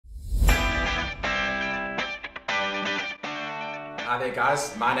Hi there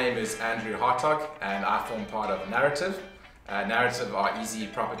guys, my name is Andrew Hartogh and I form part of Narrative. Narrative are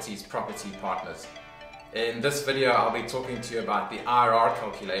EasyProperties property partners. In this video I'll be talking to you about the IRR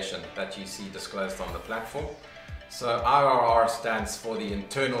calculation that you see disclosed on the platform. So IRR stands for the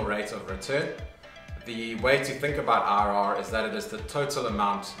internal rate of return. The way to think about IRR is that it is the total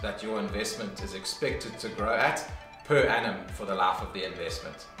amount that your investment is expected to grow at per annum for the life of the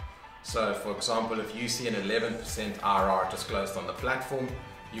investment. So for example, if you see an 11% IRR disclosed on the platform,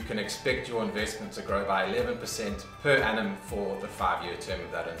 you can expect your investment to grow by 11% per annum for the 5-year term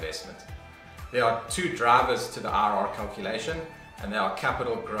of that investment. There are two drivers to the IRR calculation, and they are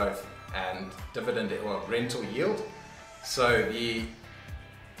capital growth and dividend or rental yield. So the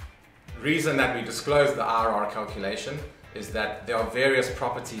reason that we disclose the IRR calculation is that there are various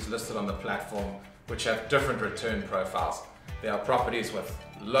properties listed on the platform which have different return profiles. There are properties with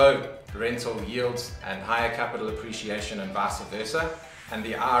low rental yields and higher capital appreciation and vice versa. And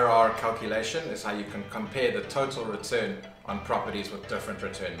the IRR calculation is how you can compare the total return on properties with different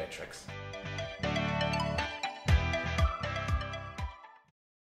return metrics.